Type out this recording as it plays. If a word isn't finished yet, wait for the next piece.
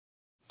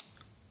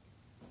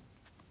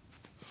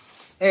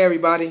Hey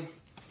everybody,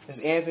 it's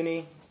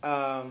Anthony.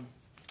 I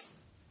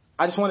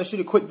just want to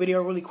shoot a quick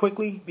video really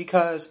quickly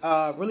because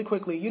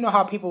you know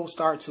how people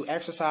start to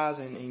exercise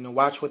and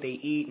watch what they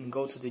eat and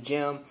go to the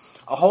gym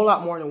a whole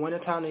lot more in the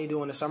wintertime than they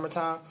do in the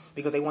summertime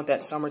because they want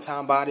that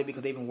summertime body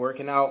because they've been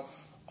working out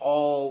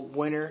all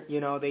winter.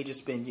 They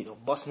just been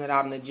busting it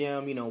out in the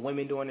gym.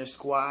 Women doing their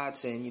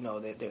squats and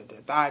their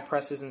thigh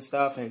presses and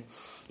stuff, and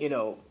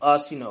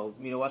us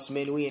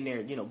men, we in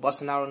there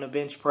busting out on the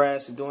bench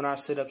press and doing our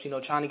sit-ups,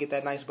 trying to get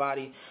that nice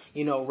body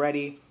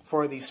ready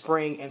for the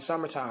spring and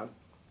summertime.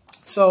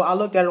 So I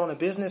looked at it on a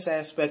business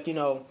aspect.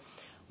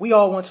 We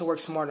all want to work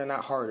smarter,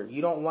 not harder.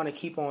 You don't want to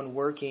keep on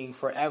working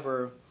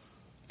forever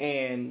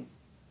and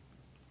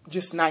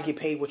just not get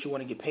paid what you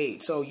want to get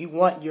paid. So you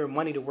want your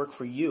money to work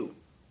for you.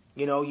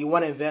 You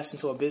want to invest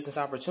into a business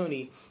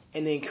opportunity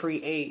and then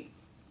create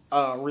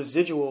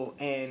residual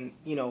and,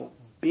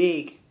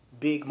 big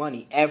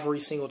money every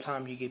single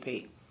time you get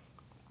paid.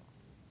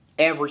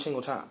 Every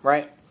single time,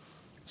 right?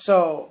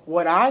 So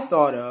what I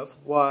thought of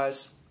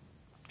was,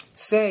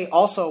 say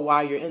also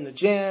while you're in the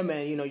gym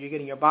and, you're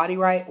getting your body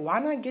right, why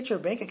not get your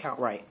bank account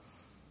right?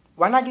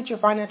 Why not get your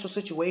financial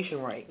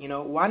situation right?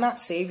 Why not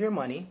save your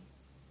money?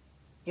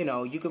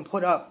 You can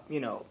put up,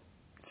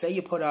 say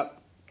you put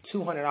up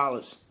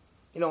 $200.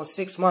 In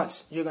 6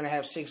 months, you're going to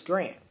have $6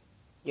 grand.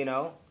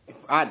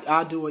 If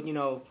I do it,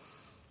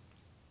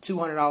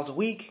 $200 a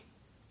week,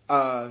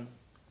 for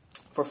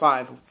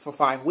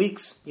 5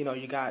 weeks,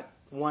 you got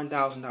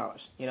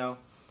 $1,000,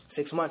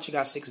 6 months, you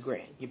got $6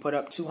 grand. You put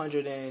up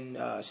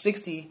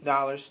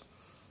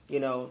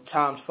 $260,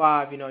 times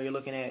 5, you're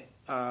looking at,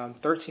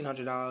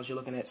 $1,300, you're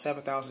looking at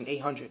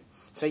 $7,800.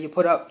 So you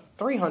put up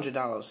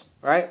 $300,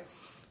 right?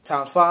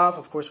 Times 5,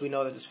 of course, we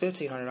know that it's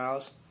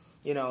 $1,500.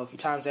 If you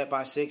times that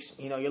by 6,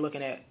 you're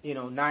looking at,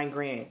 $9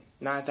 grand,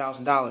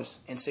 $9,000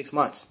 in 6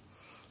 months.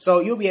 So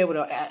you'll be able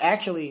to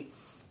actually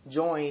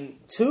join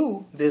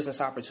 2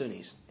 business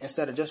opportunities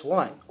instead of just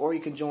one. Or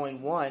you can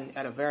join one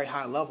at a very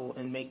high level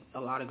and make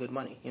a lot of good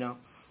money,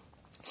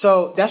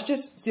 So that's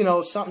just,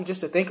 something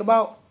just to think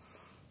about,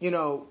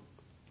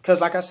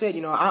 because like I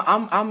said,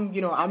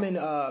 I'm in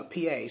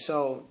PA.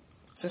 So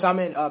since I'm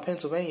in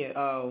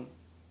Pennsylvania,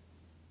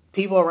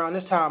 people around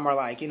this time are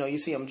like, you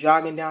see them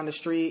jogging down the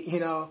street,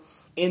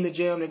 in the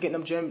gym. They're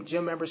getting them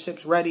gym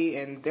memberships ready,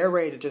 and they're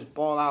ready to just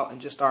ball out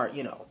and just start,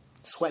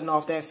 sweating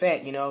off that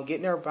fat,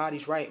 getting their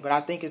bodies right. But I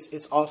think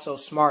it's also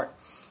smart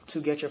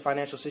to get your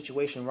financial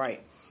situation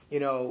right.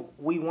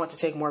 We want to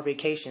take more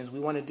vacations. We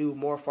want to do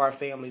more for our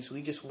families.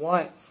 We just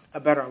want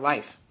a better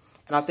life.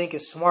 And I think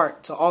it's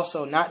smart to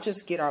also not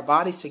just get our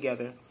bodies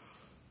together,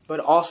 but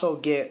also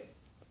get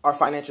our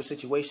financial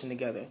situation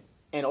together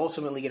and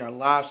ultimately get our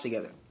lives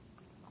together.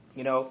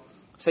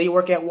 Say you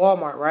work at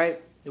Walmart,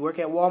 right? You work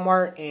at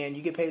Walmart and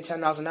you get paid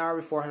 $10 an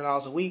hour,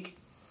 $400 a week.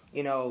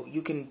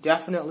 You can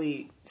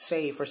definitely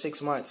save for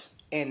 6 months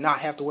and not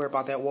have to worry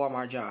about that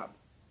Walmart job.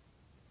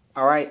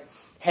 All right?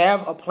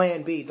 Have a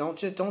plan B. Don't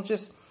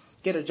just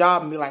get a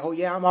job and be like, oh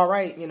yeah, I'm all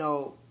right.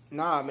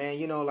 Nah,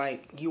 man.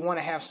 Like you want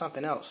to have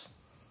something else.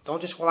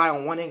 Don't just rely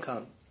on one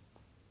income.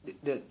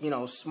 The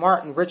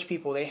smart and rich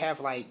people, they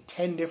have like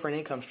 10 different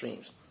income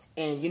streams.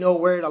 And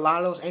where a lot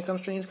of those income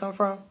streams come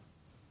from?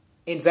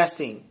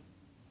 Investing.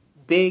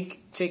 Big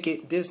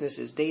ticket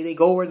businesses. They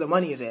go where the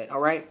money is at, all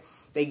right?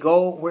 They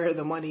go where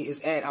the money is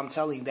at. I'm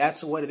telling you,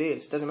 that's what it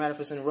is. Doesn't matter if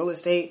it's in real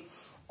estate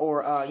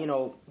or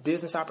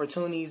business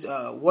opportunities,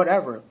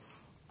 whatever.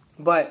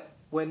 But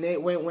when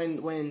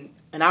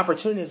an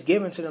opportunity is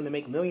given to them to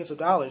make millions of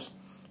dollars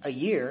a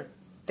year,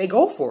 they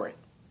go for it.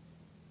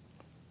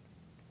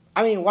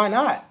 I mean, why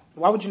not?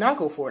 Why would you not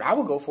go for it? I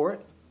would go for it.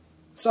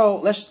 So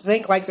let's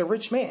think like the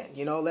rich man.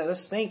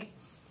 Let's think,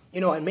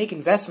 and make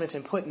investments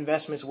and put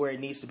investments where it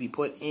needs to be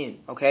put in,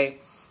 okay?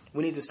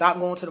 We need to stop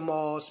going to the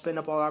mall, spend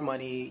up all our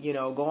money,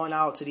 going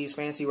out to these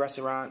fancy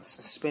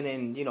restaurants,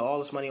 spending, all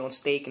this money on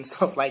steak and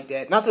stuff like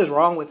that. Not that there's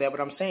wrong with that, but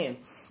I'm saying,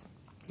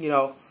 we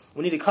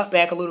need to cut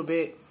back a little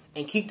bit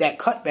and keep that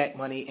cutback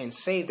money and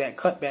save that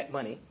cutback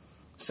money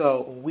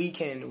so we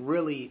can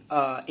really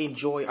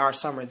enjoy our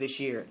summer this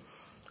year.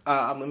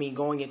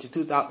 Going into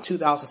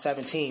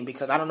 2017,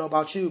 because I don't know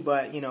about you,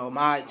 but,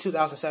 my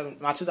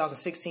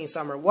 2016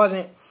 summer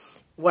wasn't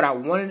what I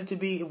wanted it to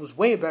be. It was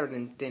way better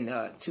than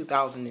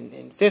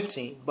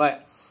 2015,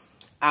 but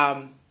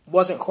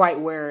wasn't quite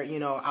where,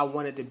 I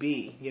wanted to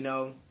be,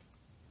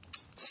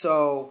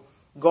 So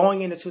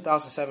going into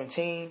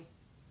 2017,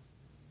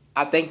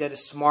 I think that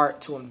it's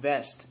smart to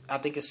invest. I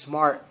think it's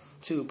smart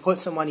to put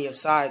some money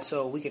aside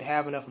so we can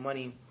have enough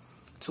money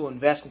to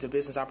invest into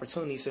business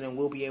opportunities, so then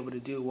we'll be able to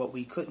do what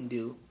we couldn't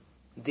do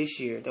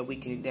this year that we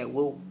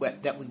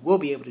will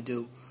be able to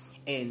do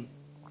in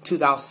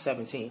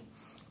 2017.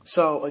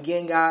 So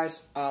again,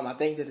 guys, I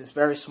think that it's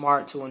very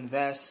smart to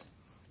invest,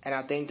 and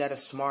I think that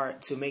it's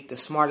smart to make the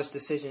smartest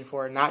decision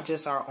for not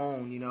just our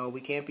own. We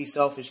can't be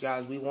selfish,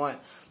 guys. We want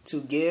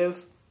to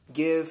give,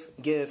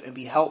 and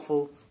be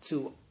helpful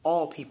to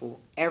all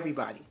people,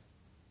 everybody.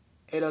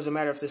 It doesn't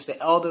matter if it's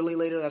the elderly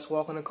lady that's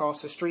walking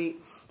across the street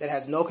that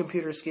has no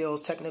computer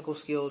skills, technical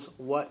skills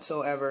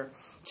whatsoever,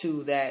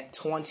 to that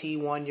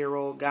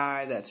 21-year-old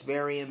guy that's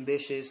very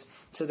ambitious,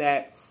 to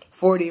that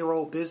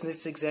 40-year-old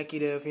business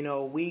executive. You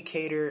know,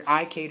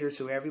 I cater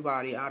to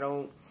everybody. I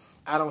don't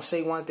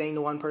say one thing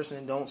to one person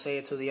and don't say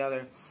it to the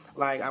other.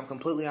 Like, I'm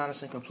completely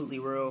honest and completely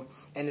real.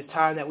 And it's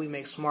time that we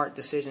make smart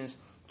decisions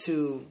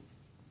to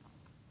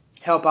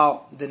help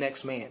out the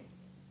next man.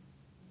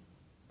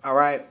 All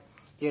right?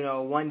 You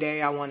know, one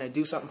day I want to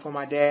do something for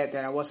my dad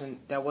that I wasn't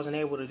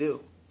able to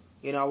do.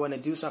 You know, I want to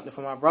do something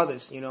for my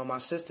brothers, you know, my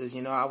sisters.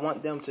 You know, I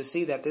want them to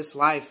see that this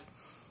life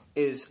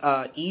is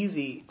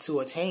easy to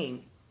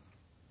attain,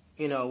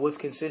 you know, with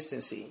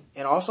consistency.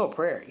 And also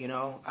prayer, you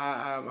know.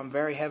 I'm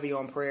very heavy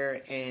on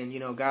prayer, and, you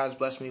know, God's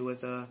blessed me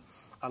with a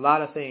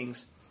lot of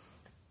things.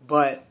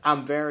 But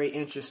I'm very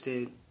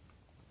interested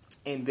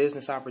in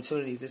business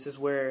opportunities. This is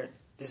where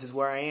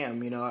I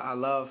am. You know, I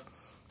love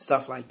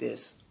stuff like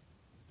this.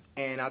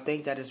 And I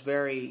think that it's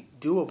very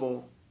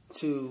doable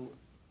to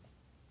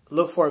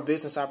look for a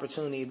business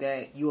opportunity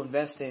that you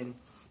invest in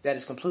that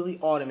is completely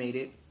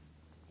automated.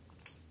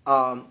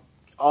 All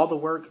the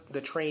work,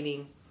 the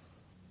training,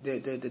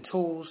 the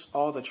tools,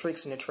 all the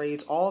tricks and the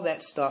trades, all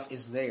that stuff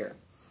is there.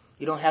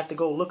 You don't have to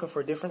go looking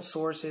for different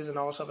sources and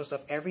all this other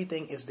stuff.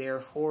 Everything is there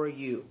for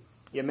you.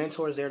 Your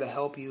mentor is there to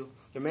help you.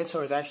 Your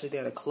mentor is actually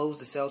there to close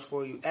the sales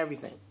for you.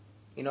 Everything.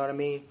 You know what I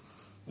mean?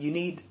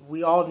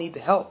 We all need the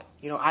help.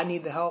 You know, I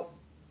need the help.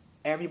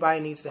 Everybody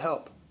needs the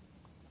help.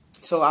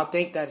 So I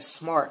think that it's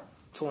smart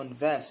to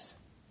invest.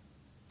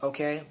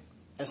 Okay?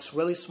 It's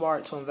really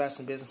smart to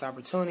invest in business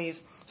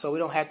opportunities so we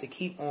don't have to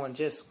keep on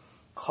just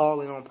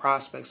calling on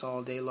prospects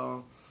all day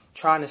long,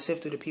 trying to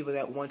sift through the people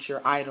that want your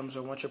items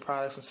or want your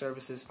products and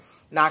services,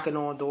 knocking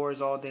on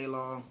doors all day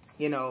long,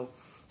 you know,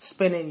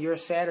 spending your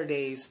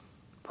Saturdays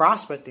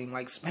prospecting,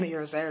 like spending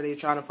your Saturday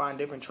trying to find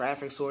different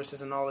traffic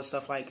sources and all this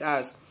stuff. Like,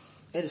 guys,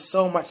 it is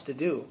so much to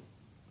do.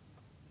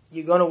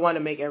 You're going to want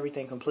to make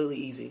everything completely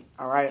easy,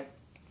 all right?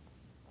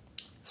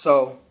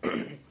 So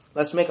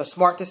let's make a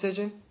smart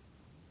decision.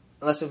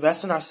 Let's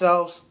invest in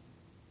ourselves.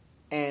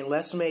 And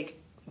let's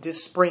make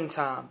this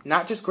springtime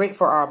not just great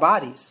for our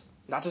bodies,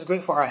 not just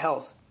great for our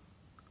health,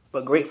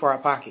 but great for our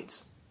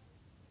pockets,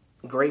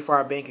 great for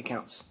our bank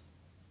accounts.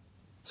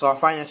 So our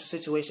financial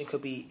situation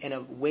could be in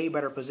a way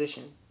better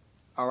position,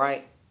 all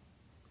right?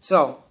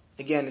 So,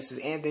 again, this is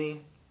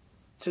Anthony,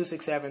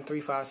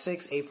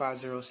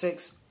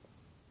 267-356-8506.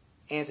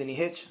 Anthony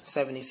Hitch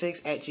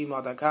 76 at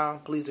gmail.com.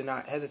 Please do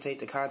not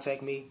hesitate to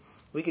contact me.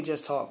 We can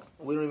just talk.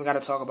 We don't even got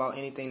to talk about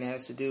anything that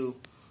has to do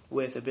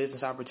with a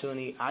business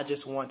opportunity. I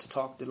just want to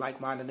talk to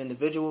like-minded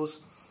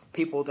individuals,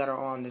 people that are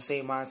on the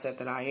same mindset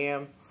that I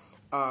am,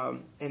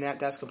 and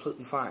that's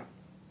completely fine.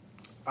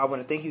 I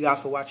want to thank you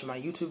guys for watching my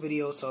YouTube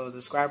videos. So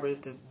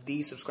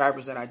these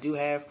subscribers that I do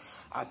have,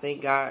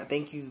 thank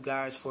you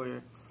guys for,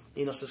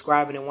 you know,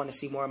 subscribing and wanting to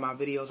see more of my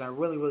videos. I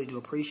really, really do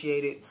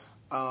appreciate it.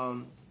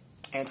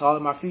 And to all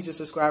of my future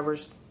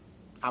subscribers,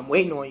 I'm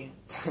waiting on you.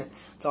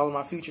 To all of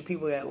my future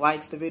people that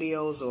likes the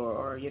videos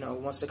or you know,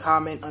 wants to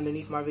comment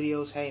underneath my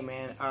videos, hey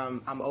man,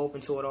 I'm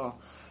open to it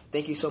all.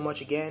 Thank you so much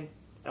again.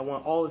 I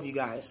want all of you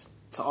guys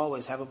to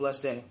always have a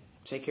blessed day.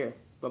 Take care.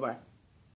 Bye-bye.